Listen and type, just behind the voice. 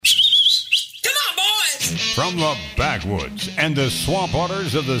From the backwoods and the swamp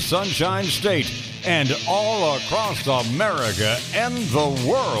waters of the Sunshine State and all across America and the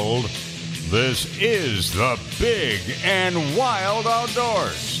world, this is the Big and Wild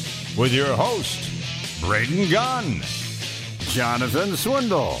Outdoors with your host, Braden Gunn, Jonathan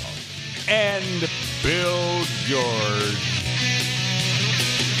Swindle, and Bill George.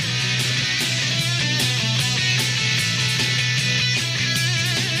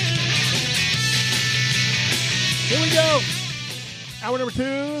 Here we go. Hour number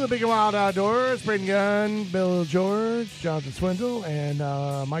 2, the Big and Wild Outdoors. Braden Gunn, Bill George, Jonathan Swindle, and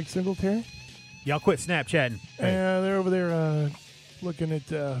Mike Singletary. Y'all quit Snapchatting. And they're over there looking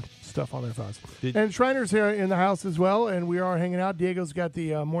at stuff on their phones. And Shriner's here in the house as well, and we are hanging out. Diego's got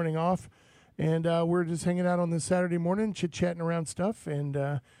the morning off, and we're just hanging out on this Saturday morning, chit-chatting around stuff, and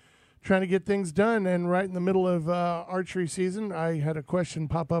trying to get things done. And right in the middle of archery season, I had a question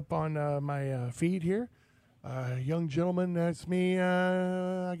pop up on my feed here. A young gentleman asked me,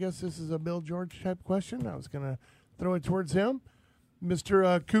 I guess this is a Bill George type question. I was going to throw it towards him.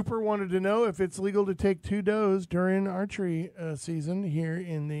 Mr. Cooper wanted to know if it's legal to take 2 does during archery season here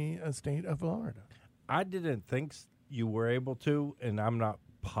in the state of Florida. I didn't think you were able to, and I'm not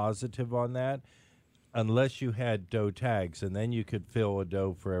positive on that, unless you had doe tags, and then you could fill a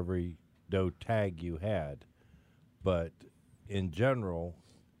doe for every doe tag you had. But in general,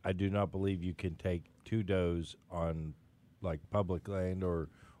 I do not believe you can take 2 does on like public land or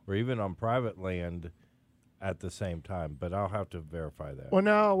even on private land at the same time, but I'll have to verify that. Well,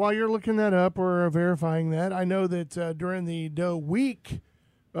 now, while you're looking that up or verifying that, I know that during the doe week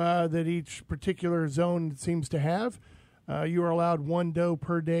that each particular zone seems to have, you are allowed 1 doe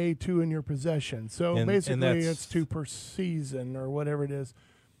per day, 2 in your possession. So basically it's 2 per season or whatever it is.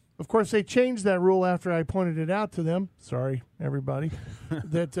 Of course, they changed that rule after I pointed it out to them. Sorry, everybody.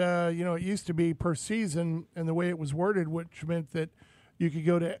 That, it used to be per season, and the way it was worded, which meant that you could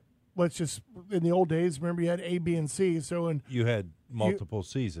go to, in the old days, remember you had A, B, and C. So you had multiple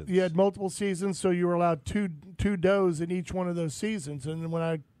seasons. You had multiple seasons, so you were allowed two does in each one of those seasons. And then when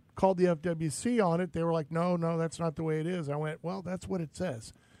I called the FWC on it, they were like, no, that's not the way it is. I went, well, that's what it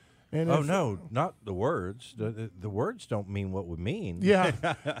says. And no, not the words. The words don't mean what we mean. Yeah,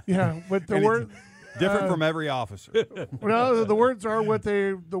 but the word different from every officer. Well, the words are what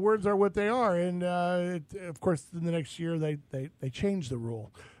they are, and of course, in the next year they changed the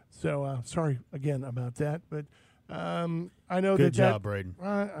rule. So sorry again about that, but I know Good job, Braden.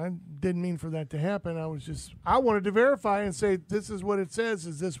 I didn't mean for that to happen. I wanted to verify and say this is what it says.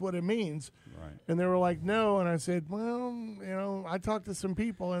 Is this what it means? Right. And they were like, no. And I said, well, I talked to some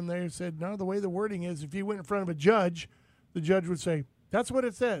people, and they said, no, the way the wording is, if you went in front of a judge, the judge would say, that's what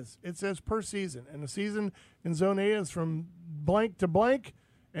it says. It says per season. And the season in Zone A is from blank to blank,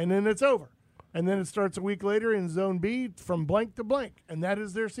 and then it's over. And then it starts a week later in Zone B from blank to blank, and that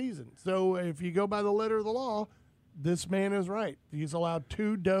is their season. So if you go by the letter of the law, this man is right. He's allowed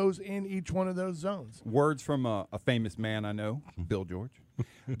 2 does in each one of those zones. Words from a famous man I know, Bill George.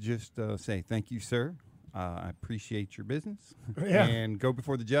 Just say, thank you, sir. I appreciate your business. Yeah. And go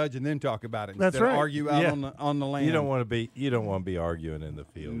before the judge and then talk about it. That's instead right. of argue out on the land. You don't want to be arguing in the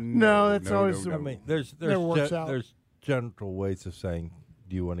field. No, that's always. no. I mean, there's gentle ways of saying,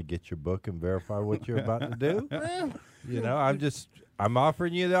 do you want to get your book and verify what you're about to do? I'm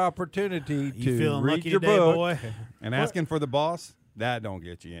offering you the opportunity You to feeling read lucky your today, book. boy? And asking for the boss, that don't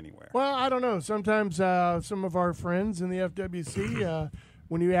get you anywhere. Well, I don't know. Sometimes some of our friends in the FWC,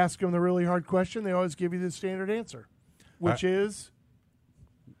 when you ask them the really hard question, they always give you the standard answer, which is,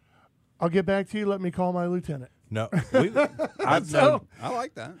 I'll get back to you. Let me call my lieutenant. No, I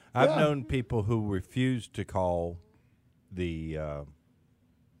like that. I've known people who refuse to call the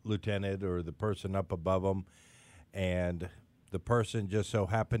lieutenant or the person up above them, and the person just so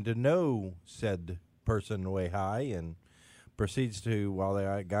happened to know said person way high and proceeds to, while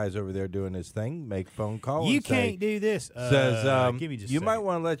the guy's over there doing his thing, make phone call. You and can't do this. Says, give me just a you second. might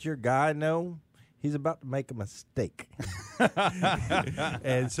want to let your guy know he's about to make a mistake.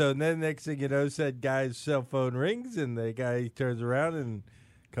 And so then next thing you know, said guy's cell phone rings, and the guy turns around and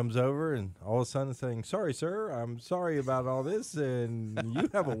comes over, and all of a sudden saying, sorry, sir, I'm sorry about all this, and you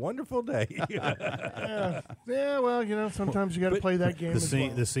have a wonderful day. Yeah, well, sometimes you got to play that game.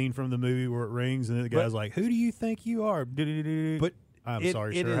 The scene from the movie where it rings, and the guy's like, who do you think you are? But I'm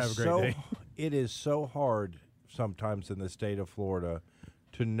sorry, sir. Have a great day. It is so hard sometimes in the state of Florida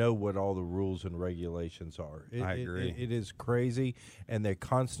to know what all the rules and regulations are. I agree. It is crazy, and they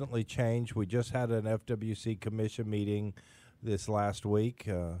constantly change. We just had an FWC commission meeting this last week,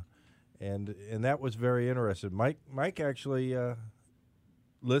 and that was very interesting. Mike actually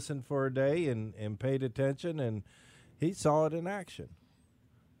listened for a day and paid attention, and he saw it in action.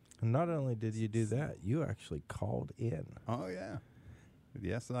 And not only did you do that, you actually called in. Oh, yeah.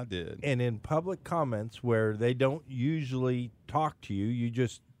 Yes, I did. And in public comments where they don't usually talk to you, you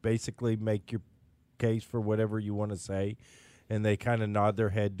just basically make your case for whatever you want to say, and they kind of nod their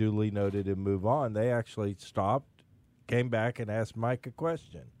head, duly noted, and move on. They actually stopped, came back, and asked Mike a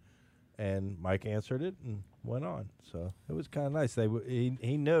question. And Mike answered it and went on. So it was kind of nice.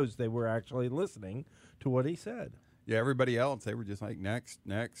 He knows they were actually listening to what he said. Yeah, everybody else, they were just like, next,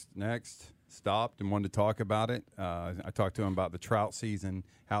 stopped and wanted to talk about it. I talked to him about the trout season,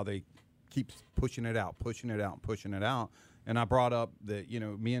 how they keep pushing it out. And I brought up that,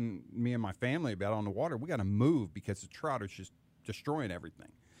 me and my family about on the water, we got to move because the trout are just destroying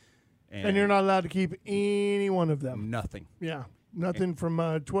everything. And you're not allowed to keep any one of them. Nothing. Yeah. Nothing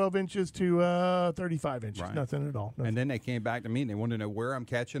from 12 inches to 35 inches. Right. Nothing at all. Nothing. And then they came back to me and they wanted to know where I'm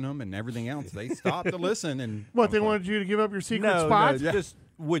catching them and everything else. They stopped to listen. And What, they wanted you to give up your secret No, spot? just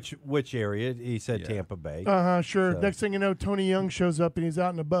which area? He said Yeah. Tampa Bay. Sure. So- Next thing you know, Tony Young shows up and he's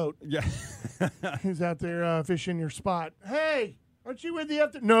out in a boat. Yeah. He's out there fishing your spot. Hey, aren't you with the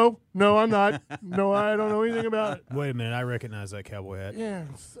after? No, I'm not. No, I don't know anything about it. Wait a minute, I recognize that cowboy hat. Yeah.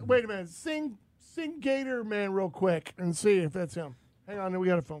 Wait a minute. Sing Gator Man real quick and see if that's him. Hang on, we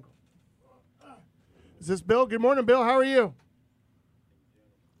got a phone call. Is this Bill? Good morning, Bill. How are you?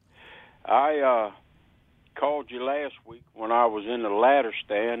 I called you last week when I was in the ladder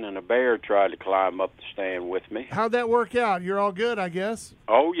stand and a bear tried to climb up the stand with me. How'd that work out? You're all good, I guess.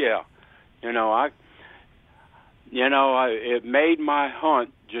 Oh yeah, it made my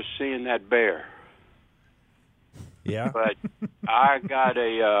hunt just seeing that bear. Yeah. But I got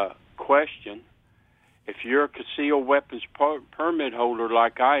a question. If you're a concealed weapons permit holder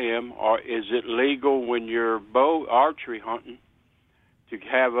like I am, or is it legal when you're bow archery hunting to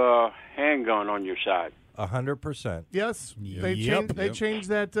have a handgun on your side? 100%. Yes. They Yep. changed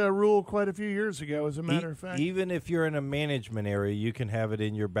that rule quite a few years ago, as a matter of fact. Even if you're in a management area, you can have it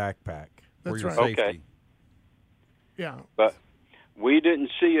in your backpack. For That's your right. safety. Okay. Yeah. But we didn't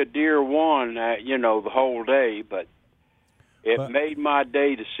see a deer one, the whole day, but it made my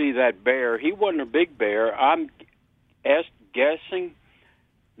day to see that bear. He wasn't a big bear. I'm guessing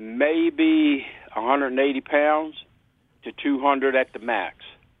maybe 180 pounds to 200 at the max.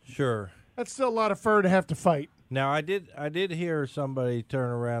 Sure. That's still a lot of fur to have to fight. Now I did hear somebody turn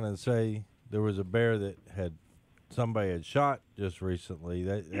around and say there was a bear that somebody had shot just recently.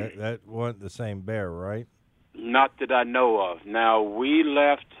 That wasn't the same bear, right? Not that I know of. Now, we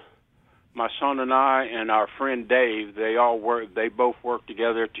left, my son and I and our friend Dave, they both work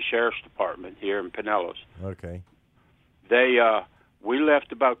together at the Sheriff's Department here in Pinellas. Okay. We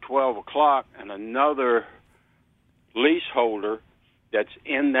left about 12 o'clock, and another leaseholder that's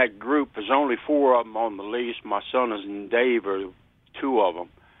in that group, there's only 4 of them on the lease. My son and Dave are 2 of them.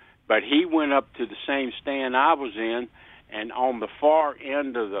 But he went up to the same stand I was in, and on the far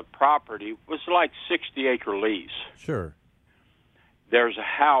end of the property was like 60-acre lease. Sure. There's a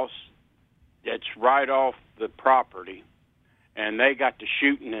house that's right off the property, and they got to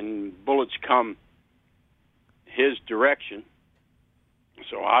shooting, and bullets come his direction.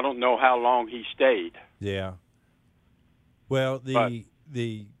 So I don't know how long he stayed. Yeah. Well, the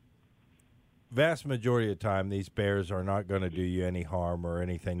vast majority of the time, these bears are not going to do you any harm or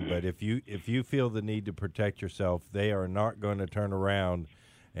anything. But if you feel the need to protect yourself, they are not going to turn around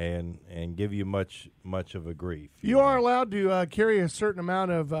and give you much of a grief. You are allowed to carry a certain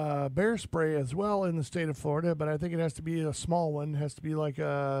amount of bear spray as well in the state of Florida, but I think it has to be a small one. It has to be like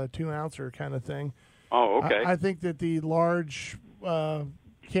a 2-ouncer kind of thing. Oh, okay. I think that the large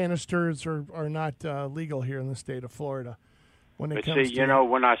canisters are not legal here in the state of Florida. When it But comes see, to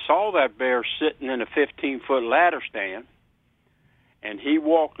when I saw that bear sitting in a 15-foot ladder stand, and he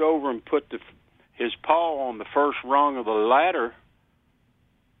walked over and put his paw on the first rung of the ladder,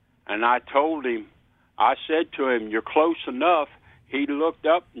 and I said to him, "You're close enough." He looked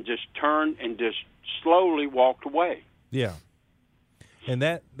up and just turned and just slowly walked away. Yeah. And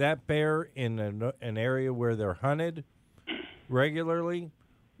that bear in an area where they're hunted regularly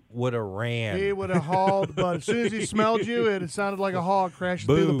would have ran. he would have hauled, but as soon as he smelled you, it sounded like a hog crashing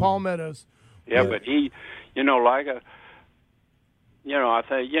through the Boom. palmettos. Yeah, but he, I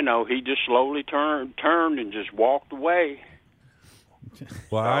think, he just slowly turned and just walked away.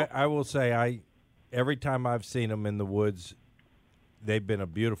 Well, I will say, every time I've seen them in the woods, they've been a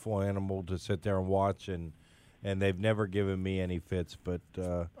beautiful animal to sit there and watch, and they've never given me any fits. But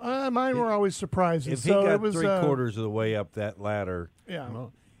Mine were always surprises. if he so got it was 3/4 of the way up that ladder, yeah.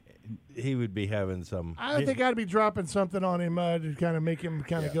 he would be having some I think I'd be dropping something on him to kind of make him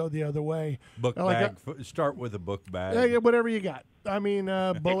kind of go the other way. book bag. Start with a book bag. Yeah, whatever you got. I mean,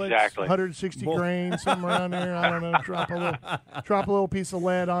 bullets, Exactly. 160 grain, something around there. I don't know. Drop a little piece of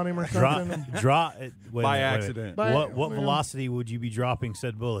lead on him or something. By accident. What velocity would you be dropping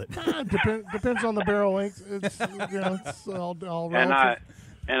said bullet? Depends on the barrel length. It's all And relative.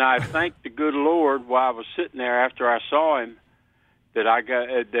 I thank the good Lord while I was sitting there after I saw him that I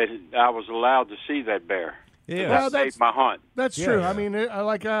was allowed to see that bear. Yeah. Well, That saved my hunt. That's true. I mean,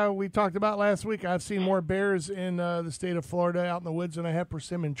 like we talked about last week, I've seen more bears in the state of Florida out in the woods than I have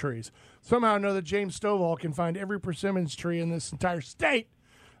persimmon trees. Somehow I know that James Stovall can find every persimmon tree in this entire state,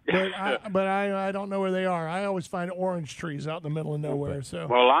 but I don't know where they are. I always find orange trees out in the middle of nowhere. So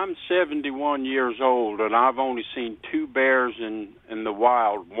Well, I'm 71 years old, and I've only seen 2 bears in the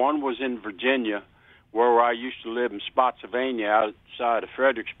wild. One was in Virginia, where I used to live in Spotsylvania outside of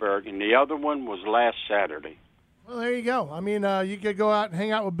Fredericksburg, and the other one was last Saturday. Well, there you go. I mean, you could go out and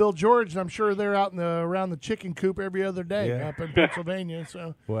hang out with Bill George, and I'm sure they're out around the chicken coop every other day up in Pennsylvania.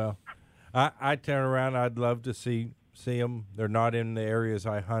 So Well, I turn around. I'd love to see them. They're not in the areas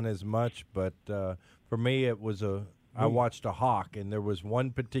I hunt as much, but for me, it was I watched a hawk, and there was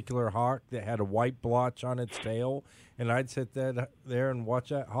one particular hawk that had a white blotch on its tail, and I'd sit there and watch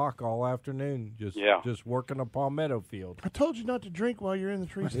that hawk all afternoon, just working a palmetto field. I told you not to drink while you're in the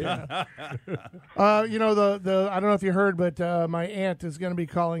tree stand. You know, the I don't know if you heard, but my aunt is going to be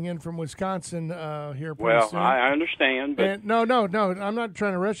calling in from Wisconsin here pretty Well, soon. I understand, but And no, I'm not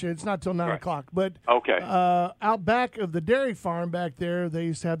trying to rush you. It's not till 9 o'clock. But okay. out back of the dairy farm back there, they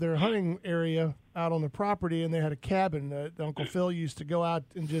used to have their hunting area out on the property, and they had a cabin that Uncle Phil used to go out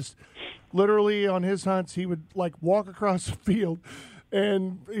and just literally on his hunts, he would like walk across the field,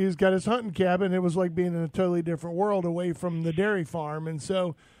 and he's got his hunting cabin. It was like being in a totally different world away from the dairy farm, and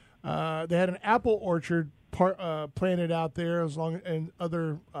so they had an apple orchard planted out there, and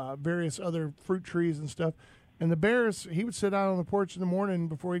other various other fruit trees and stuff. And the bears, he would sit out on the porch in the morning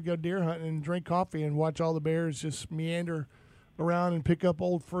before he'd go deer hunting and drink coffee and watch all the bears just meander around and pick up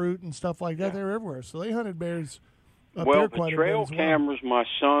old fruit and stuff like that. They were everywhere. So they hunted bears up there quite the a bit trail as well. cameras my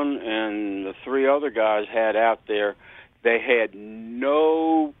son and the 3 other guys had out there, they had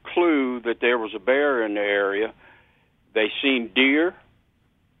no clue that there was a bear in the area. They seen deer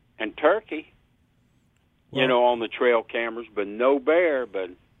and turkey, on the trail cameras, but no bear. But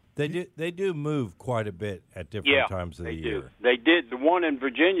They do move quite a bit at different times of the year. They did. The one in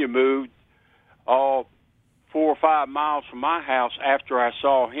Virginia moved all 4 or 5 miles from my house after I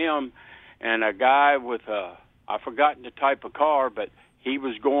saw him, and a guy with I've forgotten the type of car, but he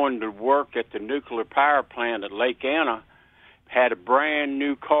was going to work at the nuclear power plant at Lake Anna, had a brand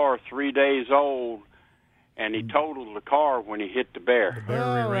new car 3 days old, and he totaled the car when he hit the bear. The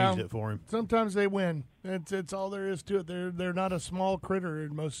bear rearranged it for him. Sometimes they win. It's all there is to it. They're not a small critter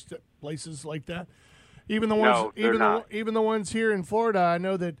in most places like that. Even the ones, even the ones here in Florida. I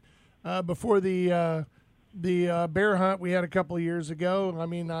know that before the bear hunt we had a couple of years ago. I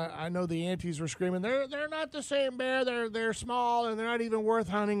mean, I know the aunties were screaming, "They're not the same bear. They're small and they're not even worth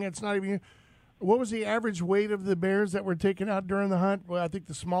hunting. It's not even." What was the average weight of the bears that were taken out during the hunt? Well, I think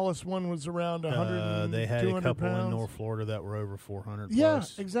the smallest one was around 100. They had a couple pounds. in North Florida that were over 400. Yeah,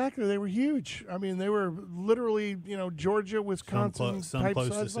 plus. Exactly. They were huge. I mean, they were literally, Georgia, Wisconsin some type close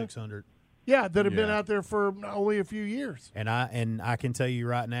to size. 600. Yeah, that have been out there for only a few years. And I can tell you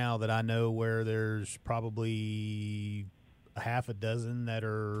right now that I know where there's probably a half a dozen that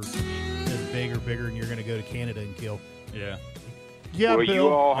are as big or bigger, and you're going to go to Canada and kill. Yeah. Yeah, Well, Bill. you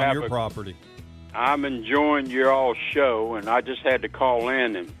all On have your property. I'm enjoying your all show, and I just had to call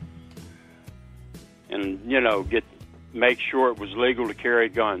in and make sure it was legal to carry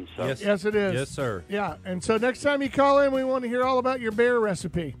guns. So. Yes, it is. Yes, sir. Yeah, and so next time you call in, we want to hear all about your bear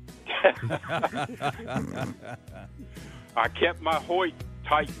recipe. I kept my Hoyt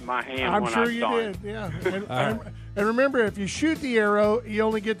tight in my hand I'm when sure I you saw did. him. Yeah, and remember, if you shoot the arrow, you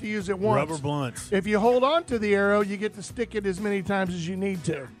only get to use it once. Rubber blunts. If you hold on to the arrow, you get to stick it as many times as you need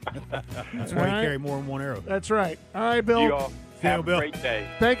to. That's why you carry more than one arrow. That's right. All right, Bill. You all have a great day.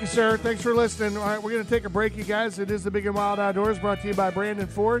 Thank you, sir. Thanks for listening. All right, we're going to take a break, you guys. It is the Big and Wild Outdoors, brought to you by Brandon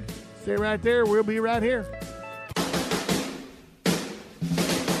Ford. Stay right there. We'll be right here.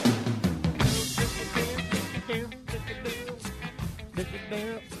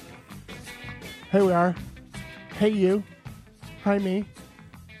 Here we are. Hey, you. Hi, me.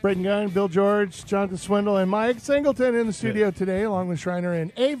 Braden Gunn, Bill George, Jonathan Swindle, and Mike Singleton in the studio today, along with Schreiner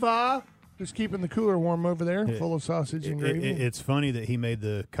and Ava, who's keeping the cooler warm over there, full of sausage and gravy. It's funny that he made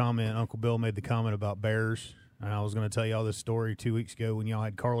the comment, Uncle Bill made the comment about bears. And I was going to tell y'all this story 2 weeks ago when y'all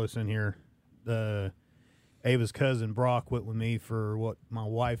had Carlos in here. Ava's cousin Brock went with me for what my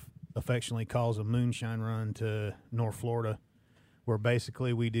wife affectionately calls a moonshine run to North Florida, where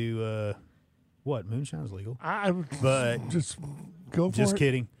basically we do what moonshine's legal, but just go for just it.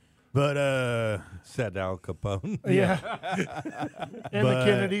 kidding. But Said Al Capone. Yeah. And the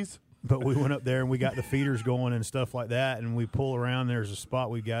Kennedys. But we went up there and we got the feeders going and stuff like that, and we pull around. There's a spot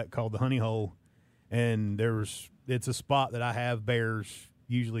we got called the Honey Hole, and it's a spot that I have bears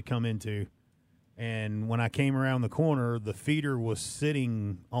usually come into. And when I came around the corner, the feeder was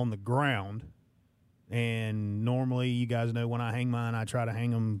sitting on the ground. And normally, you guys know when I hang mine, I try to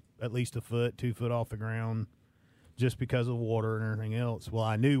hang them at least 1 foot, 2 foot off the ground just because of water and everything else. Well,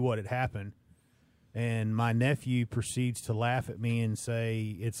 I knew what had happened. And my nephew proceeds to laugh at me and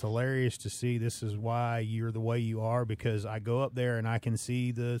say, it's hilarious to see this is why you're the way you are, because I go up there and I can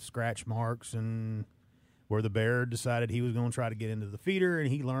see the scratch marks and where the bear decided he was going to try to get into the feeder, and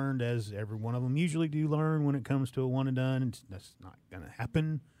he learned, as every one of them usually do learn when it comes to a one and done, that's not going to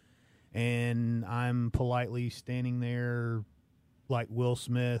happen. And I'm politely standing there like Will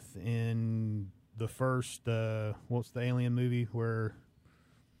Smith in the first, what's the alien movie or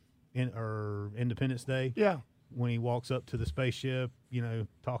Independence Day? Yeah. When he walks up to the spaceship,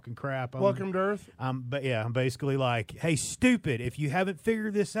 talking crap. Welcome to Earth. I'm basically like, hey, stupid, if you haven't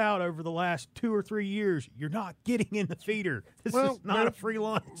figured this out over the last 2 or 3 years, you're not getting in the feeder. This is not a free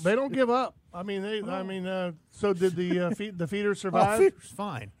lunch. They don't give up. I mean, so did the feeder survive? Oh, feeder's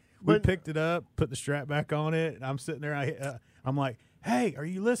fine. We But- picked it up, put the strap back on it, and I'm sitting there. I'm like, hey, are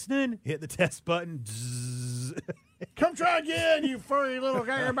you listening? Hit the test button. Zzz. Come try again, you furry little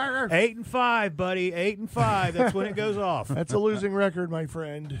gaggerbacker. 8 and 5, buddy. 8 and 5. That's when it goes off. That's a losing record, my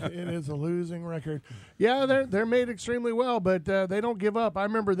friend. It is a losing record. Yeah, they're made extremely well, but they don't give up. I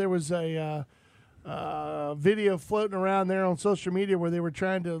remember there was a video floating around there on social media where they were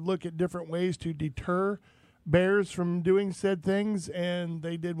trying to look at different ways to deter bears from doing said things, and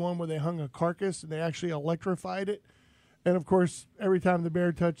they did one where they hung a carcass and they actually electrified it. And, of course, every time the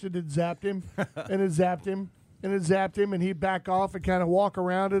bear touched it, it zapped him, and it zapped him. And it zapped him, and he'd back off and kind of walk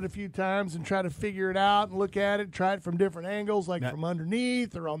around it a few times and try to figure it out and look at it, try it from different angles, like from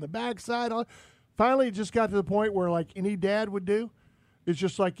underneath or on the backside. Finally, it just got to the point where, like any dad would do, it's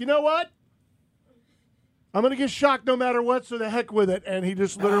just like, you know what? I'm going to get shocked no matter what, so the heck with it. And he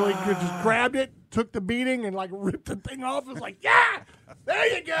just literally just grabbed it, took the beating, and, like, ripped the thing off. It was like, yeah,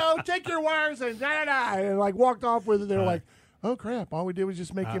 there you go. Take your wires and da-da-da. And, like, walked off with it. They were like, oh, crap, all we did was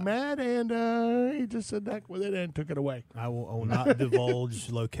just make you mad, and he just said heck with it and took it away. I will not divulge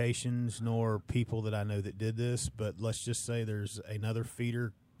locations nor people that I know that did this, but let's just say there's another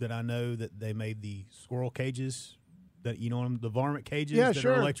feeder that I know that they made the squirrel cages, that the varmint cages that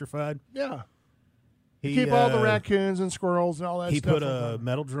are electrified. Yeah. Keep all the raccoons and squirrels and all that stuff. He put a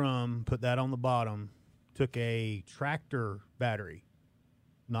metal drum, put that on the bottom, took a tractor battery,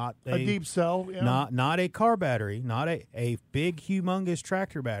 not a deep cell, yeah. not a car battery, not a big, humongous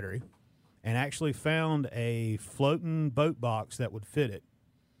tractor battery, and actually found a floating boat box that would fit it.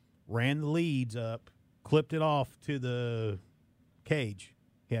 Ran the leads up, clipped it off to the cage.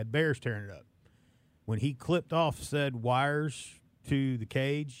 He had bears tearing it up. When he clipped off said wires to the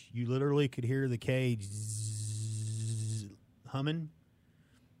cage, you literally could hear the cage humming.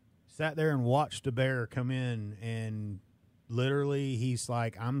 Sat there and watched a bear come in, and literally he's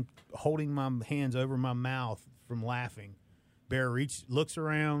like, I'm holding my hands over my mouth from laughing. Bear looks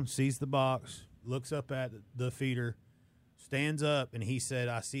around, sees the box, looks up at the feeder, stands up, and he said,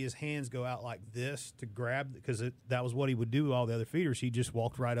 I see his hands go out like this to grab, because that was what he would do with all the other feeders. He just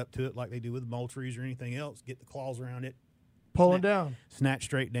walked right up to it like they do with Moultries or anything else, get the claws around it, pulling down, snatch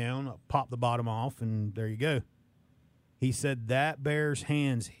straight down, pop the bottom off, and there you go. He said that bear's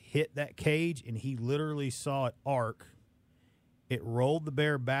hands hit that cage, and he literally saw it arc. It rolled the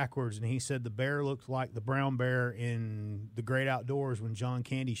bear backwards, and he said the bear looked like the brown bear in The Great Outdoors when John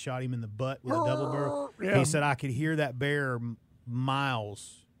Candy shot him in the butt with a double barrel. Yeah. He said, I could hear that bear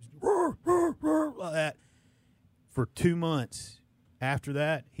miles like that for 2 months. After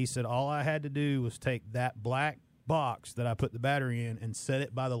that, he said, all I had to do was take that black box that I put the battery in and set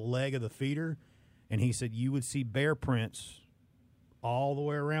it by the leg of the feeder, and he said you would see bear prints all the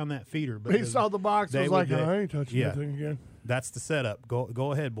way around that feeder. But he saw the box and was like, I ain't touching that thing again. That's the setup.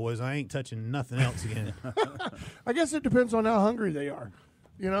 Go ahead, boys. I ain't touching nothing else again. I guess it depends on how hungry they are.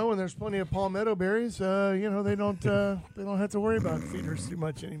 And there's plenty of palmetto berries. They don't have to worry about feeders too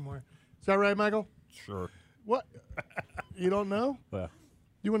much anymore. Is that right, Michael? Sure. What? You don't know? Well,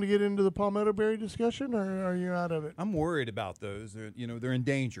 You want to get into the palmetto berry discussion, or are you out of it? I'm worried about those. They're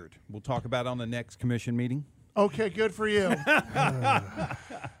endangered. We'll talk about it on the next commission meeting. Okay, good for you.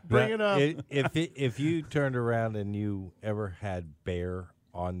 Bring it up. If you turned around and you ever had bear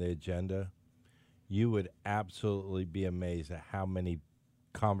on the agenda, you would absolutely be amazed at how many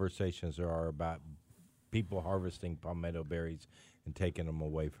conversations there are about people harvesting palmetto berries and taking them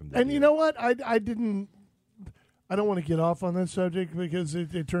away from the And deer. you know what? I don't want to get off on this subject because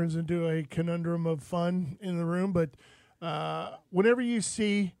it turns into a conundrum of fun in the room. But whenever you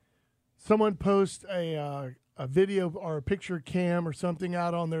see someone post a video or a picture cam or something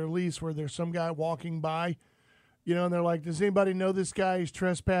out on their lease where there's some guy walking by, and they're like, does anybody know this guy? He's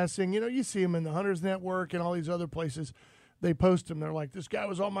trespassing. You see him in the Hunters Network and all these other places. They post him. They're like, this guy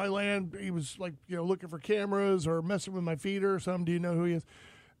was on my land. He was like, looking for cameras or messing with my feeder or something. Do you know who he is?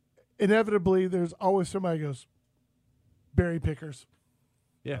 Inevitably, there's always somebody who goes, berry pickers.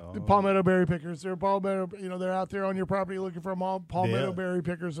 Yeah. The palmetto berry pickers. They're palmetto, they're out there on your property looking for palmetto berry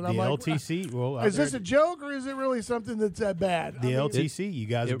pickers. And I'm The like, LTC. Well, out is this there- a joke or is it really something that's that bad? The I mean, LTC, you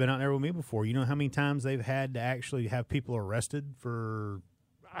guys have been out there with me before. You know how many times they've had to actually have people arrested for?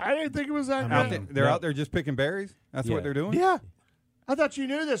 I didn't think it was that I mean, bad. They're out there just picking berries. That's Yeah. what they're doing. Yeah. I thought you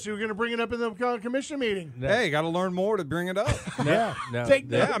knew this. You were going to bring it up in the commission meeting. Hey, got to learn more to bring it up. No, Take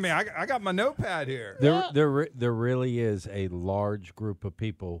there- Yeah, I mean, I got my notepad here. There really is a large group of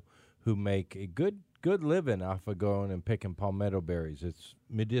people who make a good living off of going and picking palmetto berries. It's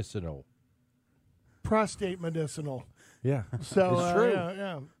medicinal. Prostate medicinal. Yeah, So, it's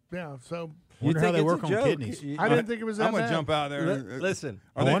true. yeah. So Wonder how think they it's work a on joke. kidneys. I didn't think it was that I'm gonna bad. jump out there. Listen,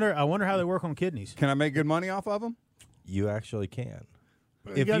 Are they- I wonder how they work on kidneys. Can I make good money off of them? you actually can.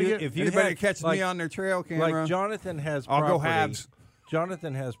 You gotta get- if you Anybody had, catches like, me on their trail camera? like Jonathan has I'll property. go halves.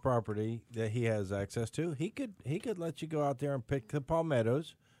 Jonathan has property that he has access to. He could let you go out there and pick the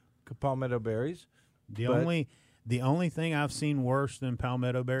palmetto berries. The But- only thing I've seen worse than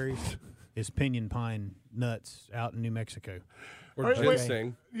palmetto berries is pinyon pine nuts out in New Mexico. Or Wait,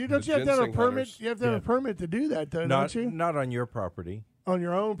 ginseng. You The have to have a ginseng permit. hunters. You have to have a permit to do that, though, Not don't you? not on your property. On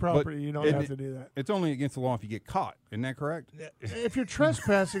your own property, you don't have to do that. It's only against the law if you get caught. Isn't that correct? If you're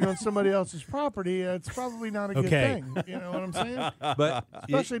trespassing on somebody else's property, it's probably not a good Okay. thing. You know what I'm saying? But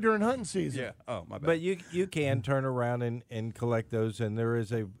Especially during hunting season. Yeah. Oh, my bad. But you can turn around and collect those, and there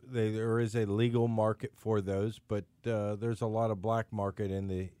is a legal market for those, but there's a lot of black market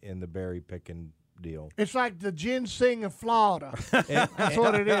in the berry picking deal. It's like the ginseng of Florida. That's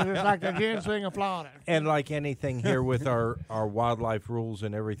what it is. It's like the ginseng of Florida. And like anything here with our wildlife rules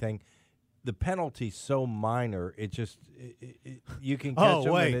and everything, the penalty's so minor. It just you can catch Oh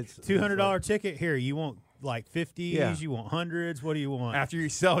them. wait, and it's $200 ticket here. You want like 50s? Yeah. You want hundreds? What do you want? after you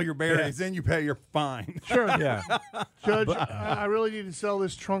sell your berries, then you pay your fine. Sure. yeah. Judge, I really need to sell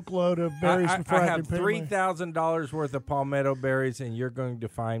this trunk load of berries before I I, have can pay my- $3,000 worth of palmetto berries, and you're going to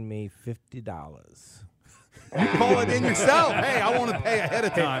fine me $50. Call it in yourself. Hey, I want to pay ahead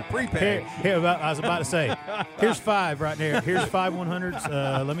of time, prepay. I was about to say, here's 5 right there. Here's 5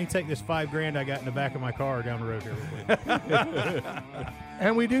 100s. Let me take this $5,000 I got in the back of my car down the road here real quick.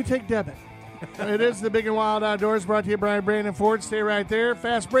 And we do take debit. It is the Big and Wild Outdoors brought to you by Brandon Ford. Stay right there.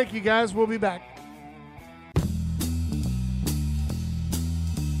 Fast break, you guys. We'll be back.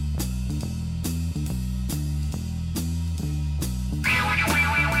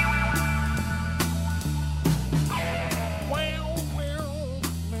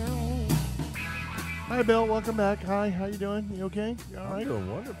 Hi, Bill. Welcome back. Hi. How you doing? You okay? You all right? I'm doing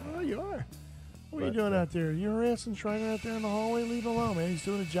wonderful. Oh, you are. What are you But, doing out there? You're harassing Shriner out there in the hallway? Leave him alone, man. He's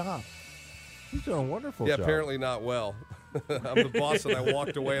doing a job. He's doing a wonderful Yeah, job. apparently not well. I'm the boss, and I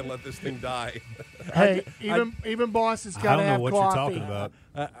walked away and let this thing die. Hey, even boss has I got to don't know have what coffee. you're talking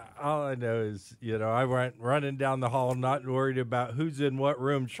about. All I know is, I went running down the hall, not worried about who's in what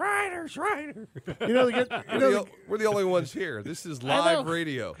room. Shriner. You know, We're the only ones here. This is I know. live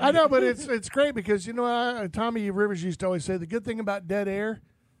radio. I know, but it's great because Tommy Rivers used to always say the good thing about dead air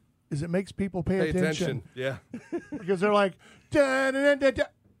is it makes people pay Pay attention. attention. Yeah, Because they're like, "Da, da, da, da, da."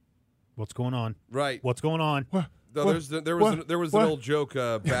 What's going on? right. What's going on? No, What? there was What? an old joke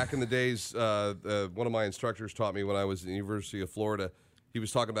back in the days. One of my instructors taught me when I was at the University of Florida. He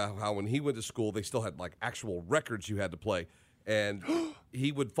was talking about how when he went to school, they still had like actual records you had to play. And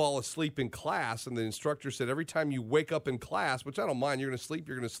he would fall asleep in class, and the instructor said, every time you wake up in class, which I don't mind, you're going to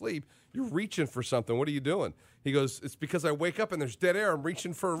sleep, you're reaching for something. What are you doing? He goes, it's because I wake up and there's dead air. I'm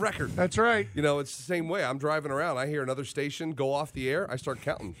reaching for a record. That's right. It's the same way. I'm driving around. I hear another station go off the air. I start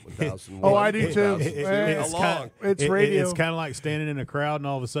counting 1,000. Oh, I do too. 1,000, It's how long? It's radio. It's kind of like standing in a crowd and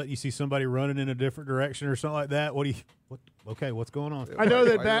all of a sudden you see somebody running in a different direction or something like that. What okay, what's going on? I know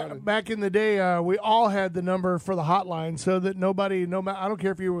that Why you running? back in the day, we all had the number for the hotline, so that nobody, I don't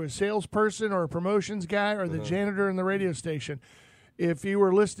care if you were a salesperson or a promotions guy or the janitor in the radio station. If you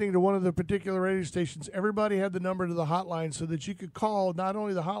were listening to one of the particular radio stations, everybody had the number to the hotline so that you could call not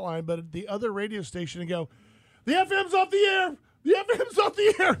only the hotline but the other radio station and go, "The FM's off the air. The FM's off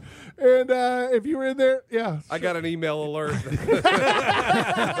the air." And if you were in there, yeah. I got an email alert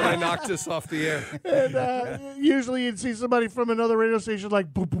that I knocked us off the air. And usually you'd see somebody from another radio station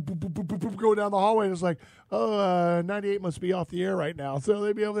like boop, boop, boop, boop, boop, boop, boop, go down the hallway. And it's like, 98 must be off the air right now. So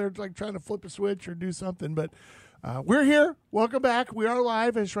they'd be over there like trying to flip a switch or do something. But we're here. Welcome back. We are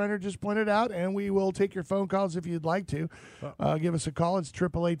live, as Shriner just pointed out, and we will take your phone calls if you'd like to. Give us a call. It's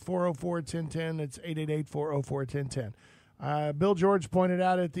 888-404-1010. It's 888-404-1010. Bill George pointed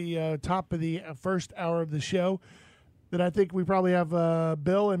out at the top of the first hour of the show that I think we probably have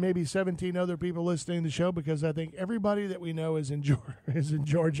Bill and maybe 17 other people listening to the show, because I think everybody that we know is in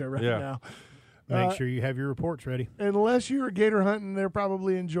Georgia right now. Make sure you have your reports ready. Unless you were gator hunting, they're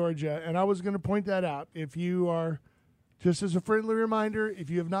probably in Georgia. And I was going to point that out. If you are, just as a friendly reminder, if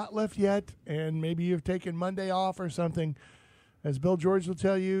you have not left yet and maybe you've taken Monday off or something, as Bill George will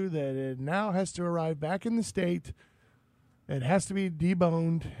tell you, that it now has to arrive back in the state. It has to be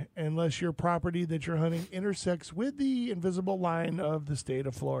deboned unless your property that you're hunting intersects with the invisible line of the state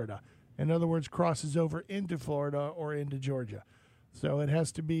of Florida. In other words, crosses over into Florida or into Georgia. So it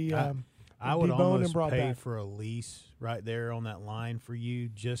has to be I would deboned almost and brought pay back. for a lease right there on that line for you,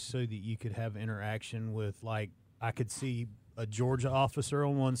 just so that you could have interaction with, like, I could see a Georgia officer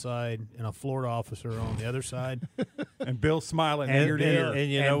on one side and a Florida officer on the other side. And Bill smiling And ear to Bill- ear.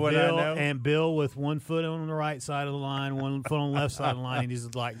 And you know what Bill, I know? And Bill with one foot on the right side of the line, one foot on the left side of the line, and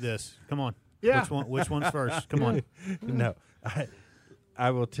he's like this. Come on. Yeah. Which one's first? Come on. No,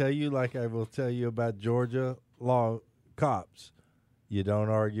 I will tell you like I will tell you about Georgia law cops. You don't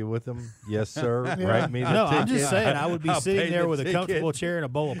argue with them. Yes, sir. Write me the No, ticket. I'm just saying I would be I'll sitting pay there the with a ticket. comfortable chair and a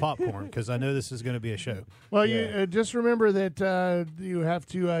bowl of popcorn, because I know this is going to be a show. Well, Yeah. you just remember that you have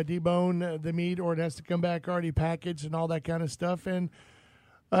to debone the meat, or it has to come back already packaged and all that kind of stuff. And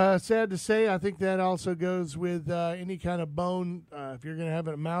sad to say, I think that also goes with any kind of bone. If you're going to have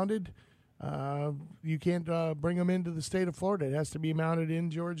it mounted, you can't bring them into the state of Florida. It has to be mounted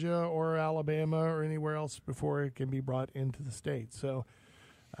in Georgia or Alabama or anywhere else before it can be brought into the state. So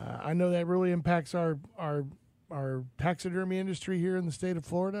I know that really impacts our taxidermy industry here in the state of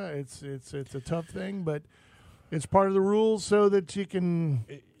Florida. It's a tough thing, but it's part of the rules so that you can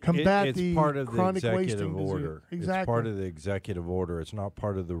combat it's the part of the chronic executive wasting disease. order. Exactly. It's part of the executive order. It's not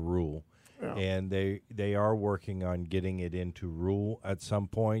part of the rule. Yeah. And they are working on getting it into rule at some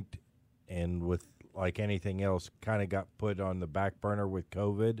point. And with like anything else, kind of got put on the back burner with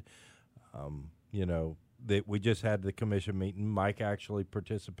COVID. We just had the commission meeting. Mike actually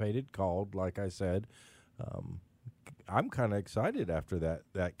participated, called, like I said. I'm kind of excited after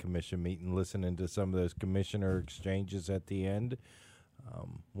that commission meeting, listening to some of those commissioner exchanges at the end.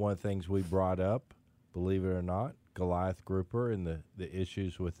 One of the things we brought up, believe it or not, Goliath grouper and the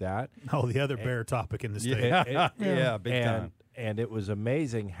issues with that. Oh, the other bear topic in the state. Yeah, big time. And it was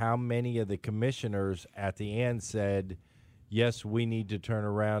amazing how many of the commissioners at the end said, yes, we need to turn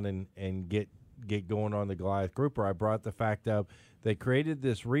around and get going on the Goliath grouper. I brought the fact up, they created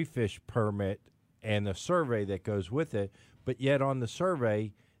this refish permit and the survey that goes with it, but yet on the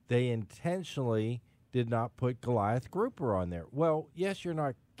survey, they intentionally did not put Goliath grouper on there. Well, yes, you're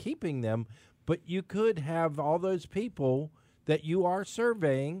not keeping them, but you could have all those people that you are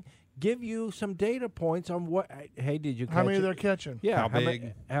surveying give you some data points on what, hey, did you catch How many it? they're catching? Yeah. How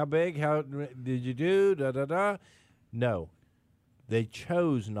big? How big? How did you do? Da-da-da. No. They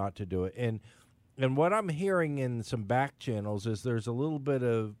chose not to do it. And what I'm hearing in some back channels is there's a little bit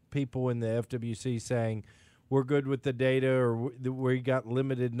of people in the FWC saying, we're good with the data, or we got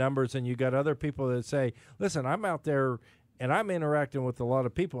limited numbers, and you got other people that say, listen, I'm out there and I'm interacting with a lot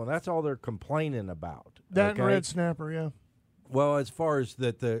of people, and that's all they're complaining about. That okay? and red snapper, yeah. Well, as far as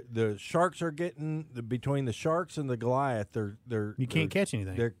that, the sharks are getting between the sharks and the Goliath, You can't catch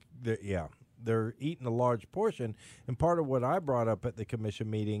anything. They're eating a large portion. And part of what I brought up at the commission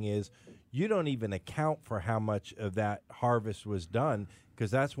meeting is you don't even account for how much of that harvest was done,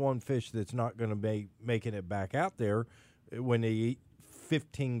 because that's one fish that's not going to be making it back out there when they eat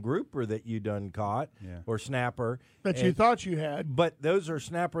 15 grouper that you done caught or snapper. That you thought you had. But those are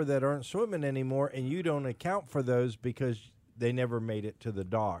snapper that aren't swimming anymore, and you don't account for those because they never made it to the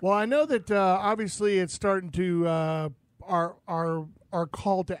dock. Well, I know that obviously it's starting to our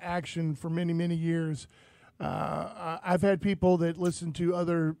call to action for many, many years. I've had people that listen to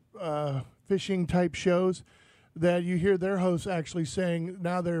other fishing type shows that you hear their hosts actually saying,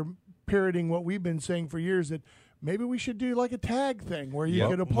 now they're parroting what we've been saying for years, that maybe we should do like a tag thing where you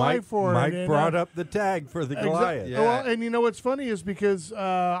could apply for Mike it. And, brought up the tag for the Goliath. Yeah. Well, and you know what's funny is because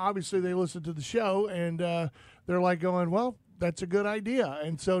obviously they listen to the show and they're like going, well, that's a good idea.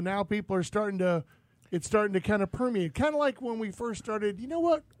 And so now people are starting to kind of permeate. Kind of like when we first started, you know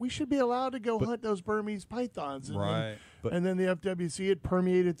what? We should be allowed to go hunt those Burmese pythons. And Right. and then the FWC had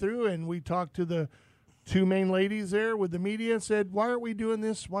permeated through, and we talked to the two main ladies there with the media and said, why aren't we doing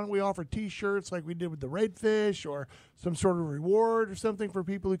this? Why don't we offer T-shirts like we did with the redfish, or some sort of reward or something for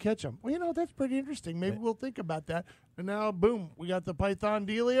people who catch them? Well, you know, that's pretty interesting. Maybe we'll think about that. And now, boom, we got the python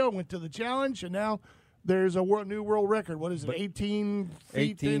dealio, went to the challenge, and now there's a new world record. What is it, 18 feet?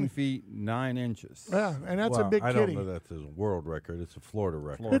 18 feet 9 inches. Yeah, and that's a Well, big I kitty. don't know that's a world record. It's a Florida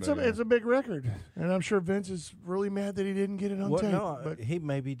record. Florida. It's a big record, and I'm sure Vince is really mad that he didn't get it on Well, tape. no, but he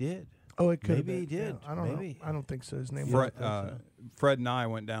maybe did. it could maybe he did. I don't Maybe. know. I don't think so. His name Fred, was Fred and I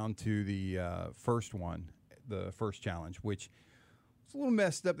went down to the first one, the first challenge, which was a little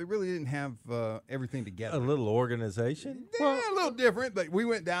messed up. They really didn't have everything together. A little organization. Yeah, a little different, but we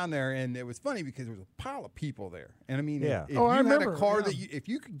went down there, and it was funny because there was a pile of people there. And I mean, Yeah. if Oh, you I had remember, a car yeah. that if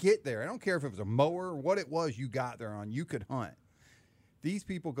you could get there, I don't care if it was a mower or what it was you got there on, you could hunt. These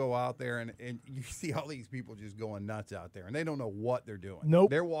people go out there, and you see all these people just going nuts out there, and they don't know what they're doing. Nope.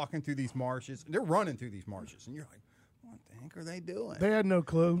 They're walking through these marshes. They're running through these marshes, and you're like, what the heck are they doing? They had no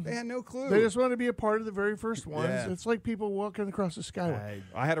clue. They had no clue. They just wanted to be a part of the very first ones. Yeah. It's like people walking across the skyway.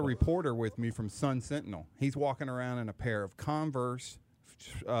 I had a reporter with me from Sun Sentinel. He's walking around in a pair of Converse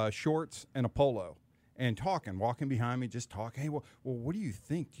shorts and a polo and walking behind me, just talking. Hey, well, what do you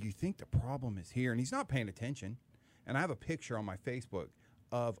think? Do you think the problem is here? And he's not paying attention. And I have a picture on my Facebook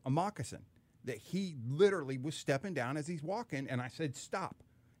of a moccasin that he literally was stepping down as he's walking. And I said, stop.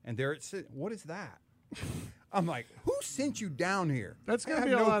 And there it said, what is that? I'm like, who sent you down here? That's gonna I be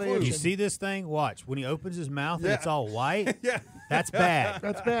have a no lot of clue. issues. You see this thing? Watch. When he opens his mouth Yeah. and it's all white, Yeah. that's bad.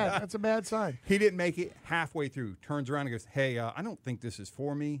 That's bad. That's a bad sign. He didn't make it halfway through. Turns around and goes, "Hey, I don't think this is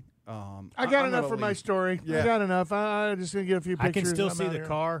for me. I got I'm enough gonna for my leave." story. I Yeah. got enough. I'm just gonna get a few pictures. I can still and I'm see out the here.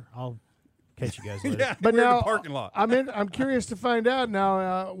 car. I'll catch you guys later. Yeah, But we're now in the parking lot. I'm curious to find out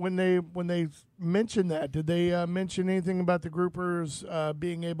now when they mentioned that. Did they mention anything about the groupers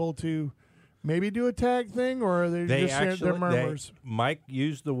being able to maybe do a tag thing, or are they just their murmurs? Mike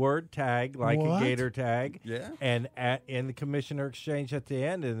used the word tag, like What? a gator tag. Yeah. And in the commissioner exchange at the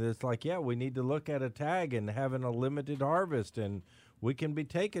end, and it's like, yeah, we need to look at a tag and having a limited harvest, and we can be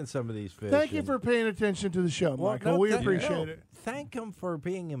taking some of these fish. Thank you and- for paying attention to the show, Well, Michael. no, We thank- appreciate no, it. Thank him for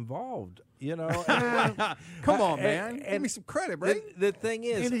being involved. You know, Come on, man. Give and me some credit, bro. the thing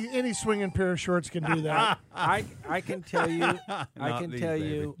is, Any swinging pair of shorts can do that. I can tell you, I Not can these, tell baby.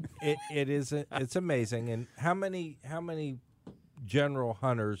 you, it's amazing. And how many general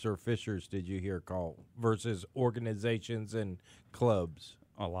hunters or fishers did you hear call versus organizations and clubs?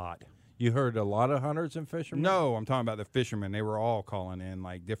 A lot. You heard a lot of hunters and fishermen. No, I'm talking about the fishermen. They were all calling in,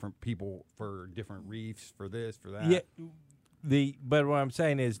 like different people for different reefs, for this, for that. Yeah. But what I'm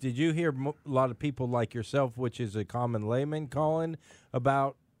saying is, did you hear a lot of people like yourself, which is a common layman, calling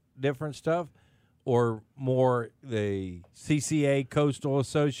about different stuff, or more the CCA Coastal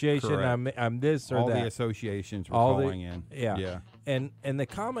Association? Correct. I'm this or all that. the associations were All the- calling in. Yeah. Yeah. And the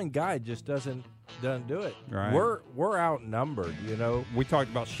common guy just doesn't do it. Right. We're outnumbered, you know. We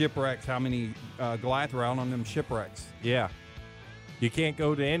talked about shipwrecks, how many Goliath were out on them shipwrecks. Yeah. You can't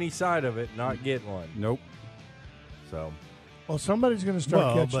go to any side of it and not get one. Nope. So Well, somebody's going to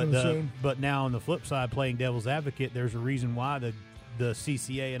start Well, catching them soon. but now on the flip side, playing devil's advocate, there's a reason why the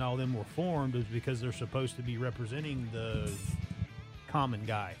CCA and all them were formed is because they're supposed to be representing the common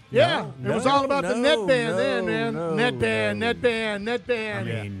guy. Yeah, No, it was all about the no, net band then, no, man. no, Net band, no. net band, net I band.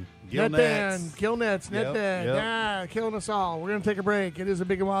 mean, Gill net nets. band, kill nets, net Yep, band. yep. Yeah, killing us all. We're going to take a break. It is a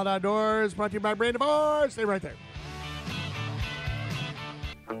Big and Wild Outdoors brought to you by Brandon Boys. Stay right there.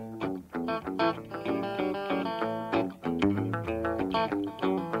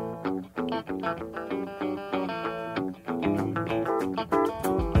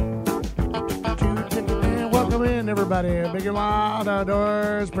 Welcome in, everybody. Big and Wild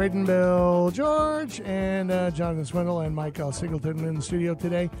Outdoors. Braden, Bill, George, and Jonathan Swindle and Mike Singleton in the studio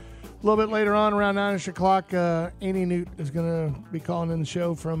today. A little bit later on, around 9 o'clock, Annie Newt is going to be calling in the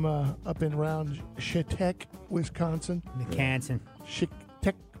show from up in around Chetek, Wisconsin. Canson.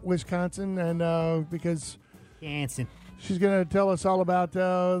 Chetek, Wisconsin, and because Canson. she's going to tell us all about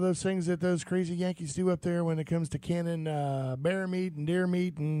those things that those crazy Yankees do up there when it comes to canning bear meat and deer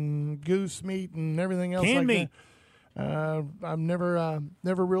meat and goose meat and everything else Canned like meat. I've never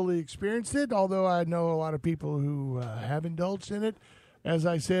really experienced it, although I know a lot of people who have indulged in it. As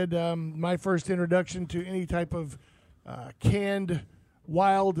I said, my first introduction to any type of canned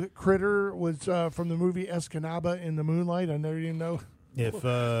wild critter was from the movie Escanaba in the Moonlight. I never even know. If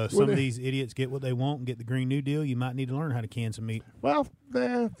some of these idiots get what they want and get the Green New Deal, you might need to learn how to can some meat. Well,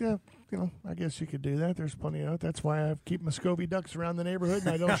 yeah, I guess you could do that. There's plenty of it. That's why I keep Muscovy ducks around the neighborhood and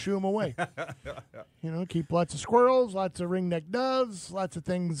I don't shoo them away. Keep lots of squirrels, lots of ringneck doves, lots of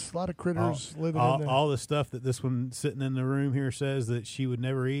things, a lot of critters living in there. All the stuff that this one sitting in the room here says that she would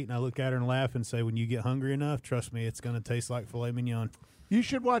never eat, and I look at her and laugh and say, when you get hungry enough, trust me, it's going to taste like filet mignon. You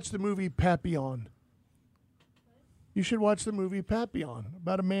should watch the movie Papillon. You should watch the movie Papillon,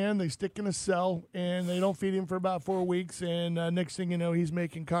 about a man they stick in a cell and they don't feed him for about 4 weeks, and next thing you know, he's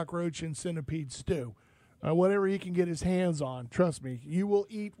making cockroach and centipede stew. Whatever he can get his hands on, trust me, you will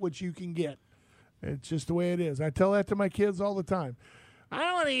eat what you can get. It's just the way it is. I tell that to my kids all the time. I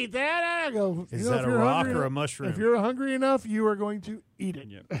don't want to eat that. I go, Is that a rock or a mushroom? If you're hungry enough, you are going to eat it.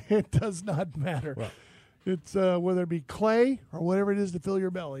 Yep. It does not matter. Well, it's whether it be clay or whatever it is to fill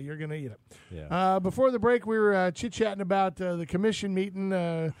your belly, you're going to eat it. Yeah. Before the break, we were chit-chatting about the commission meeting.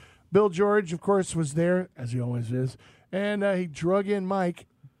 Bill George, of course, was there, as he always is, and he drug in Mike.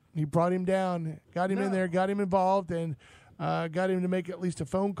 He brought him down, got him in there, got him involved, and got him to make at least a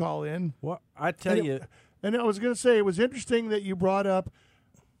phone call in. Well, I tell you. And I was going to say, it was interesting that you brought up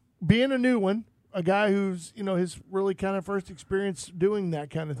being a new one, a guy who's, his really kind of first experience doing that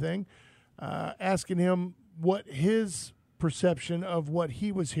kind of thing. Asking him what his perception of what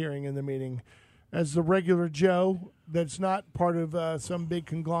he was hearing in the meeting as the regular Joe that's not part of some big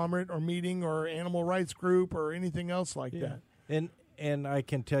conglomerate or meeting or animal rights group or anything else like that. And I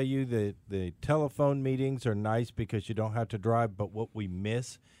can tell you that the telephone meetings are nice because you don't have to drive, but what we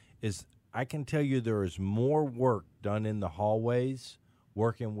miss is I can tell you there is more work done in the hallways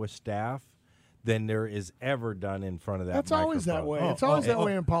working with staff than there is ever done in front of that That's always that way. It's always that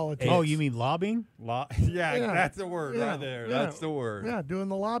way in politics. Oh, you mean lobbying? Yeah, that's the word right there. Yeah. That's the word. Yeah, doing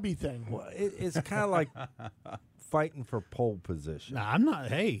the lobby thing. Well, it's kind of like fighting for pole position. Nah, I'm not.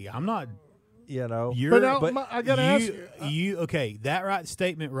 Hey, I'm not. I got to ask you. Okay, that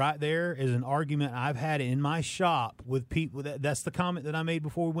statement right there is an argument I've had in my shop with people. That's the comment that I made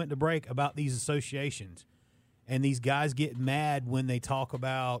before we went to break about these associations, and these guys get mad when they talk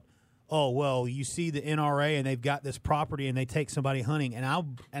about, oh, well, you see the NRA and they've got this property and they take somebody hunting, and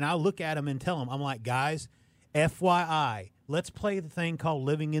I'll look at them and tell them, I'm like, guys, FYI, let's play the thing called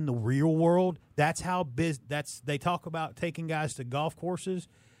living in the real world. That's how they talk about taking guys to golf courses.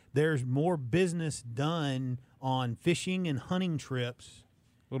 There's more business done on fishing and hunting trips.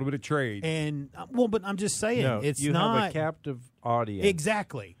 A little bit of trade. And but I'm just saying, it's you not have a captive audience.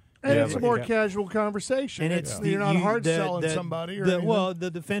 Exactly. And it's a more casual conversation. And you're not hard selling somebody. Or the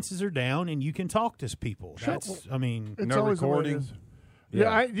defenses are down, and you can talk to people. Sure. That's, it's no always recording. The way it is.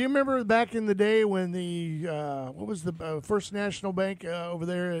 Yeah. Do you remember back in the day when the what was the First National Bank over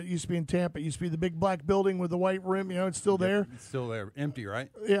there? It used to be in Tampa. It used to be the big black building with the white rim. It's still there. It's still there, empty, right?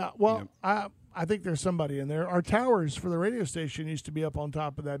 Yeah. Well, I think there's somebody in there. Our towers for the radio station used to be up on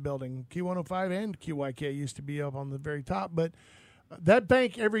top of that building. Q105 and QYK used to be up on the very top. But that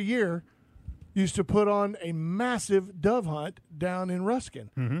bank every year used to put on a massive dove hunt down in Ruskin.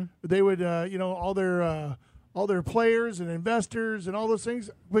 Mm-hmm. They would, all their players and investors and all those things,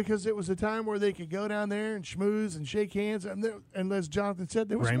 because it was a time where they could go down there and schmooze and shake hands. And as Jonathan said,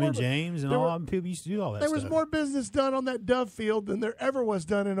 there was Raymond James and all people used to do all that. There stuff. was more business done on that dove field than there ever was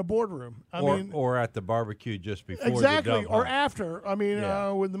done in a boardroom. Or at the barbecue just before exactly, the dove or hunt. after.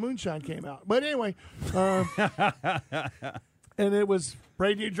 When the moonshine came out. But anyway, and it was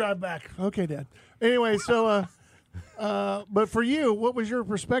Brady. You drive back, okay, Dad. Anyway, so. But for you, what was your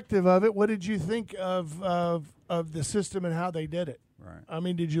perspective of it? What did you think of the system and how they did it? Right. I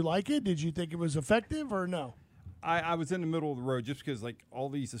mean, did you like it? Did you think it was effective or no? I was in the middle of the road just because all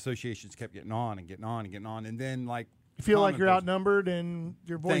these associations kept getting on and getting on and getting on, and then you feel like you're outnumbered and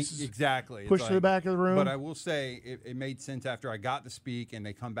your voice is exactly pushed to the back of the room. But I will say it made sense after I got to speak, and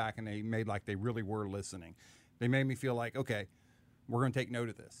they come back and they made like they really were listening. They made me feel like, okay, we're going to take note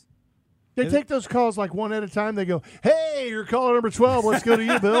of this. They take those calls like one at a time. They go, hey, you're caller number 12. Let's go to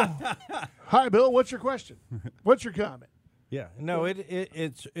you, Bill. Hi, Bill. What's your question? What's your comment? Yeah, no,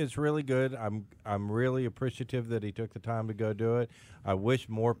 it's really good. I'm really appreciative that he took the time to go do it. I wish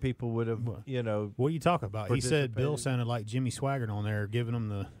more people would have, What are you talking about? He said Bill sounded like Jimmy Swaggart on there, giving him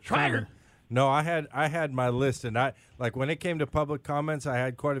the Swaggart. No, I had my list, and when it came to public comments, I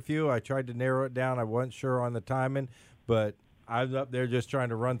had quite a few. I tried to narrow it down. I wasn't sure on the timing, but I'm up there just trying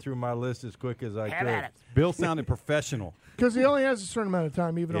to run through my list as quick as I could. Bill sounded professional. Because he only has a certain amount of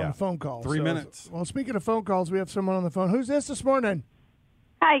time, even on Yeah. the phone call. 3 minutes. Well, speaking of phone calls, we have someone on the phone. Who's this morning?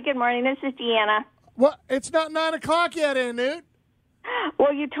 Hi, good morning. This is Deanna. Well, it's not 9 o'clock yet, Newt.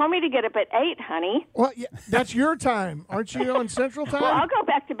 Well, you told me to get up at 8, honey. Well, yeah, that's your time. Aren't you on Central Time? Well, I'll go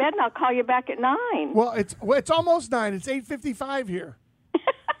back to bed and I'll call you back at 9. Well, it's almost 9. It's 8:55 here.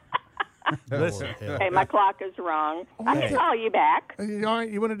 Listen, Okay, my clock is wrong. I can call you back. All right,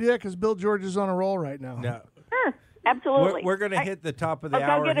 you want to do that? Because Bill George is on a roll right now. no, Sure, absolutely. we're going to hit the top of the I'll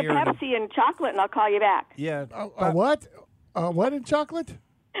hour go get a here. in a- Pepsi and chocolate and I'll call you back. Yeah. What? What in chocolate?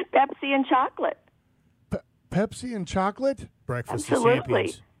 Pepsi and chocolate. Pepsi and chocolate? Breakfast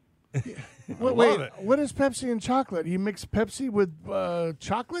Absolutely. of champions. Wait, what is Pepsi and chocolate? You mix Pepsi with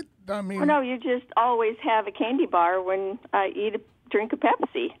chocolate? I mean, Oh, no, you just always have a candy bar when I drink a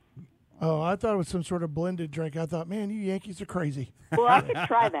Pepsi. oh, I thought it was some sort of blended drink. I thought, man, you Yankees are crazy. Well, I could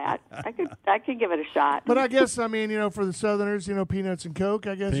try that. I could give it a shot. But I guess, I mean, for the Southerners, peanuts and Coke.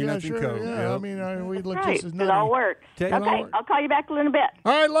 I guess, Peanuts yeah, and sure. Coke, Yeah, yep. I mean, we look Right, just as it nutty. all works. Take- Okay, I'll call you back in a bit.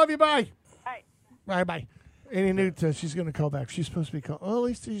 All right, love you. Bye. Bye. Bye. Any Newt, she's going to call back. She's supposed to be calling. Well, at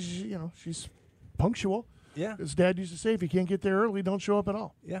least she's punctual. Yeah. His dad used to say, if you can't get there early, don't show up at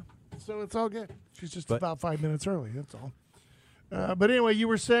all. Yeah. So it's all good. She's just But- about 5 minutes early. That's all. But anyway, you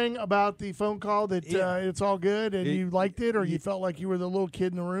were saying about the phone call that Yeah. it's all good and you liked it, or you felt like you were the little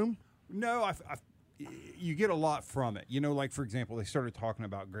kid in the room? No, you get a lot from it. Like, for example, they started talking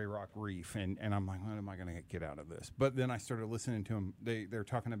about Gray Rock Reef, and I'm like, what am I going to get out of this? But then I started listening to them. They're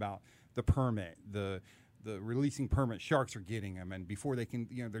talking about the permit, the releasing permit. Sharks are getting them, and before they can,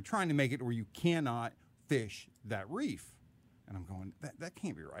 they're trying to make it where you cannot fish that reef. And I'm going, that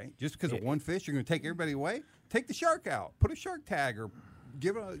can't be right. Just because of one fish, you're going to take everybody away? Take the shark out. Put a shark tag or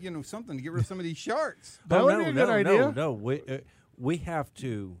give something to get rid of some of these sharks. That would be a good idea. No. We have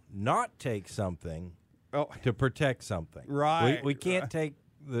to not take something Oh, to protect something. Right. We can't take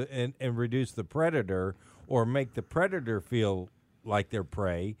and reduce the predator or make the predator feel like they're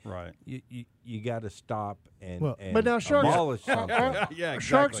prey. Right. You got to stop and But now sharks, abolish something. Yeah,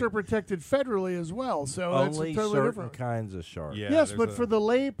 sharks exactly. are protected federally as well, so that's Only totally certain different. kinds of sharks. Yeah. Yes, there's but a- for the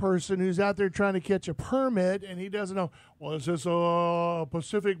lay person who's out there trying to catch a permit and he doesn't know, well, is this a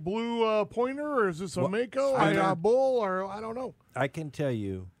Pacific blue pointer or is this a mako, a bull, or I don't know. I can tell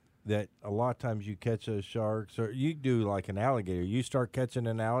you that a lot of times you catch those sharks, or you do like an alligator. You start catching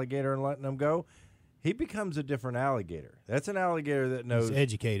an alligator and letting them go, he becomes a different alligator. That's an alligator that knows. He's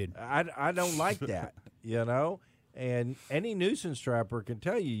educated. I don't like that, And any nuisance trapper can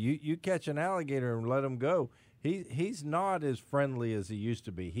tell you, you catch an alligator and let him go. He's not as friendly as he used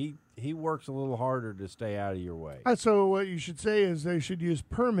to be. He works a little harder to stay out of your way. So what you should say is they should use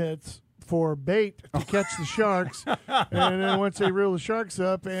permits for bait to catch the sharks, and then once they reel the sharks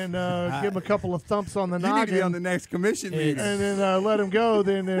up and give them a couple of thumps on the You need to noggin, be on the next commission meeting. and then let them go.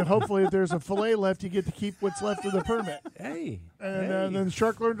 Then hopefully, if there's a fillet left, you get to keep what's left of the permit. Hey, And then the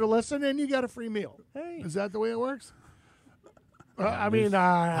shark learned a lesson, and you got a free meal. Hey. Is that the way it works? I mean,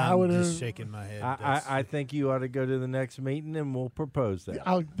 I I'm would just have. shaking my head. I think you ought to go to the next meeting and we'll propose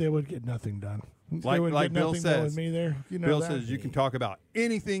that. They would get nothing done. They Like- would like get Bill nothing done with says. me there. You know Bill that. says you can talk about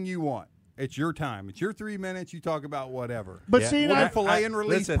anything you want. It's your time. It's your 3 minutes. You talk about whatever. But Yeah. see, What now, a fillet and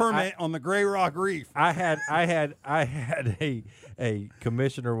release listen, permit on the Gray Rock Reef. I had a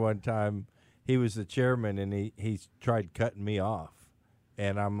commissioner one time. He was the chairman, and he tried cutting me off,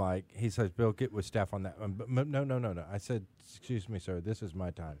 and I'm like, he says, "Bill, get with staff on that." No. I said, "Excuse me, sir. This is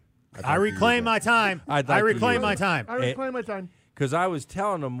my time. I reclaim my time. I'd I like to reclaim use my it. time. I reclaim my time. Because I was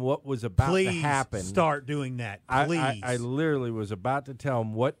telling him what was about to Please happen. start doing that. Please. I literally was about to tell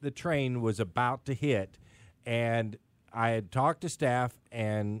him what the train was about to hit, and I had talked to staff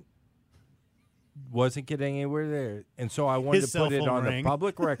and wasn't getting anywhere there. And so I wanted His to put it cell phone on rang. the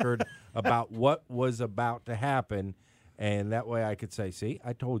public record about what was about to happen, and that way I could say, see,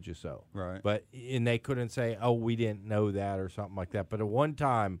 I told you so. Right. But and they couldn't say, oh, we didn't know that or something like that. But at one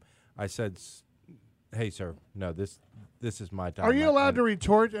time I said, hey, sir, no, this is my time. Are you allowed And- to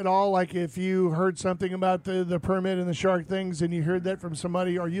retort at all? Like if you heard something about the permit and the shark things and you heard that from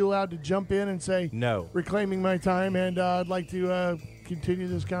somebody, are you allowed to jump in and say, No. reclaiming my time and I'd like to continue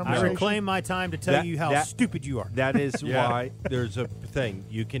this I conversation? reclaim my time to tell That- you how that- stupid you are. That is Yeah. why there's a thing.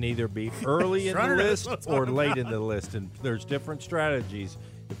 You can either be early in the Runner knows list what's or on late in the list, and there's different strategies.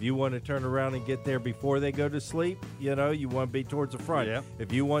 If you want to turn around and get there before they go to sleep, you know, you want to be towards the front. Yep.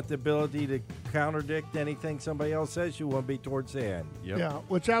 If you want the ability to contradict anything somebody else says, you want to be towards the end. Yep. Yeah,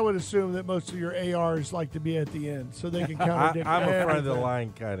 which I would assume that most of your ARs like to be at the end, so they can contradict. I'm a front of the everything.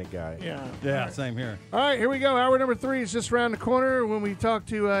 line kind of guy. Yeah. Yeah, All right. same here. All right, here we go. Hour number 3 is just around the corner. When we talk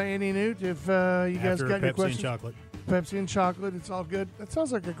to Andy Newt, if you guys After got any Pepsi questions, and chocolate. Pepsi and chocolate, it's all good. That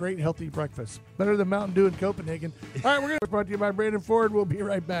sounds like a great healthy breakfast. Better than Mountain Dew in Copenhagen. All right, we're going to brought to you by Brandon Ford. We'll be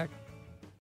right back.